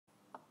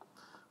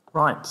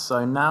Right,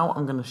 so now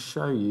I'm going to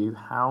show you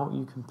how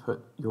you can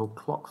put your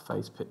clock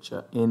face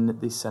picture in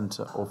the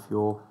center of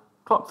your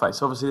clock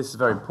face. Obviously this is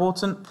very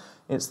important.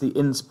 It's the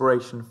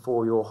inspiration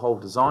for your whole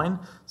design.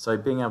 So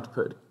being able to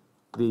put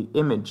the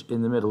image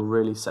in the middle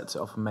really sets it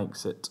off and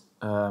makes it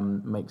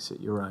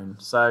your own.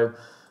 So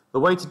the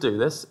way to do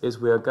this is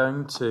we are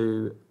going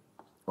to,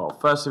 well,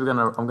 firstly I'm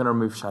going to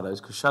remove shadows,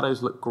 because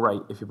shadows look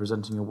great if you're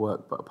presenting your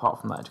work, but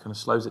apart from that it kind of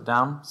slows it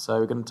down. So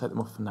we're going to take them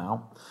off for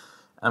now.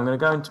 I'm going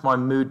to go into my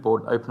mood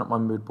board, open up my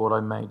mood board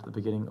I made at the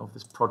beginning of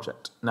this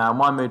project. Now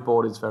my mood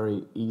board is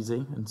very easy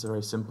and it's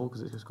very simple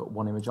because it's just got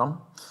one image on.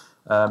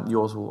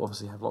 Yours will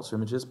obviously have lots of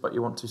images, but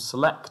you want to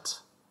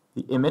select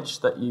the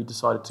image that you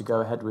decided to go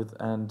ahead with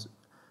and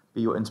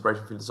be your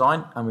inspiration for your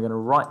design, and we're going to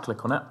right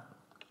click on it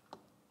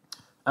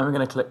and we're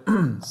going to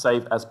click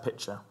Save as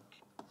Picture.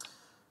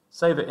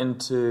 Save it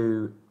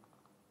into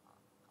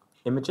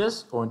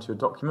Images or into a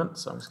document,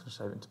 so I'm just going to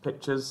save it into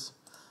Pictures.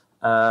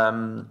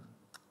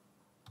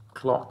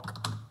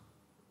 Clock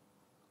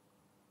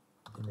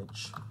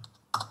image,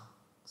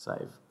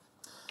 save.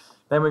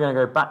 Then we're going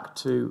to go back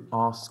to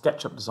our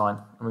SketchUp design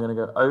and we're going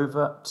to go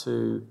over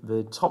to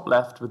the top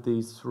left with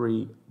these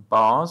three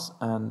bars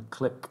and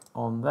click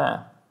on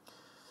there.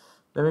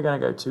 Then we're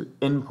going to go to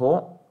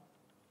Import,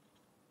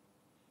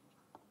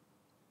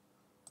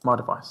 My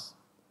Device.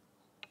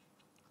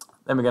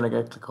 Then we're going to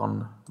go click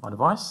on My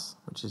Device,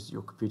 which is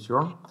your computer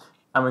you're on,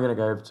 and we're going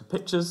to go over to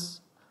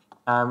Pictures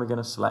and we're going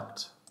to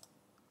select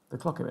the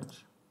clock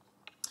image.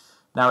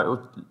 Now it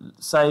will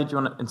say, do you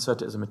want to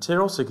insert it as a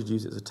material, so you could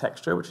use it as a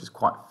texture, which is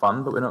quite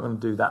fun, but we're not going to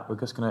do that. We're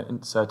just going to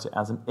insert it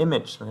as an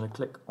image. So we're going to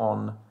click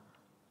on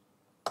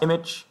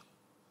Image,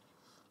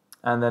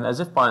 and then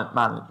as if by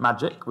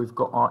magic, we've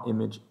got our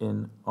image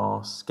in our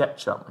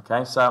SketchUp.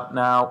 Okay, so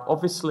now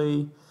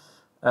obviously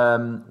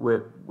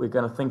we're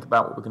going to think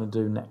about what we're going to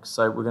do next.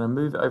 So we're going to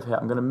move it over here.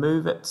 I'm going to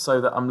move it so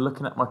that I'm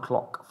looking at my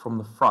clock from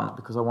the front,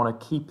 because I want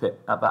to keep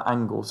it at that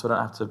angle so I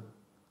don't have to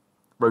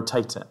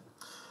rotate it.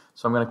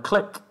 So I'm going to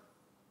click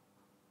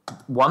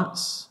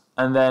once,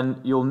 and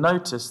then you'll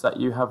notice that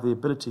you have the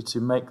ability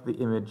to make the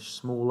image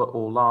smaller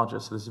or larger,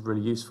 so this is really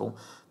useful.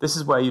 This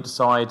is where you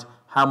decide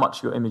how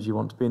much your image you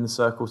want to be in the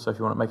circle. So if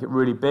you want to make it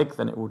really big,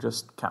 then it will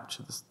just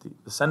capture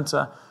the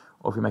center,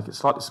 or if you make it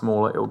slightly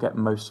smaller, it will get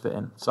most of it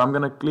in. So I'm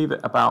going to leave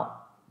it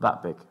about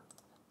that big.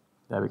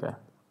 There we go.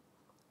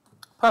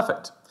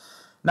 Perfect.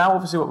 Now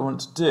obviously what we want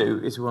to do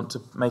is we want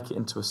to make it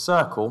into a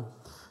circle.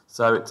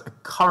 So it's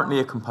currently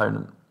a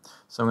component.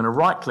 So I'm going to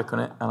right click on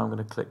it and I'm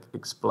going to click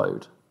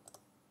Explode.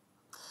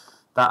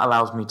 That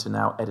allows me to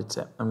now edit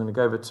it. I'm going to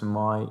go over to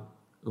my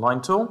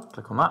line tool,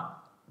 click on that.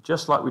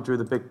 Just like we drew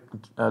the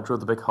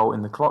big hole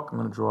in the clock, I'm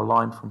going to draw a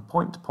line from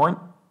point to point,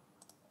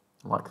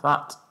 like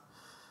that.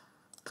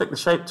 Click the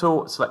Shape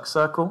tool, select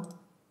Circle.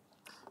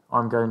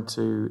 I'm going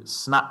to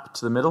snap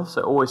to the middle,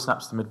 so it always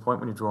snaps to the midpoint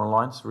when you draw a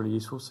line, it's really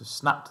useful. So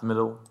snap to the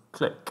middle,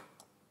 click,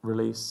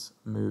 release,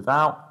 move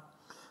out.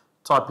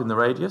 Type in the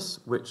radius,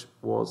 which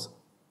was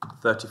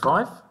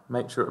 35.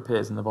 Make sure it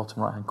appears in the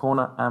bottom right hand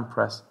corner and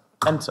press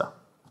Enter.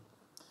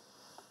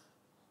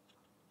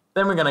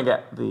 Then we're going to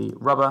get the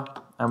rubber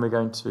and we're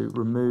going to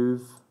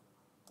remove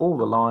all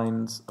the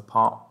lines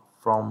apart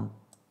from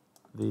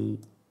the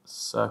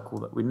circle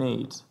that we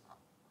need.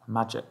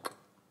 Magic.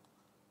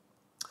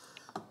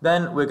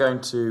 Then we're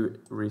going to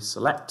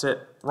reselect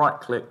it, right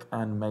click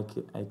and make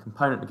it a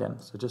component again.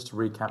 So just to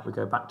recap, we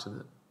go back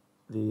to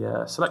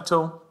the select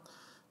tool,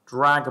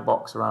 drag a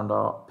box around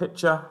our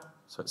picture,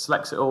 so it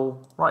selects it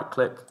all, right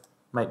click,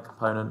 make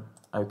component,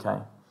 OK.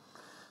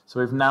 So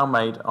we've now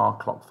made our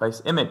clock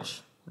face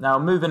image. Now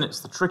moving it's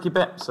the tricky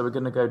bit, so we're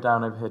going to go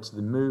down over here to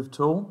the move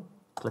tool,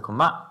 click on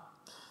that,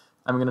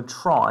 and we're going to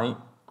try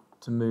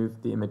to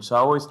move the image. So I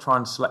always try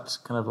and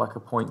select kind of like a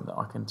point that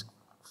I can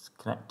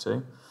connect to,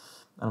 and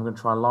I'm going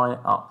to try and line it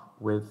up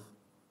with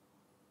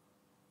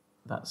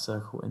that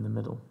circle in the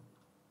middle.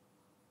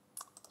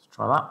 Let's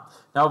try that.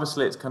 Now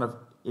obviously it's kind of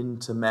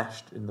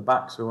intermeshed in the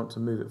back, so we want to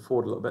move it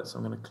forward a little bit, so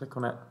I'm going to click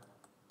on it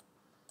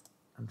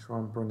and try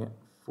and bring it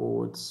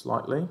forward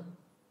slightly.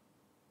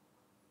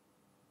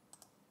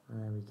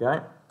 There we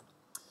go.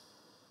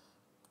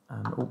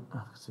 And oh, I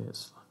can see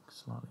it's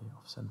slightly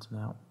off center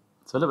now.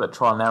 So a little bit of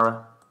trial and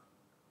error.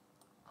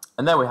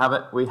 And there we have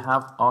it. We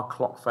have our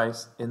clock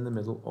face in the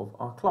middle of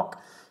our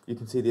clock. You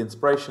can see the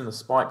inspiration, the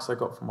spikes I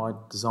got from my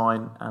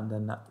design, and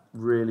then that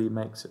really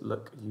makes it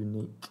look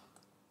unique.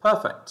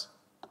 Perfect.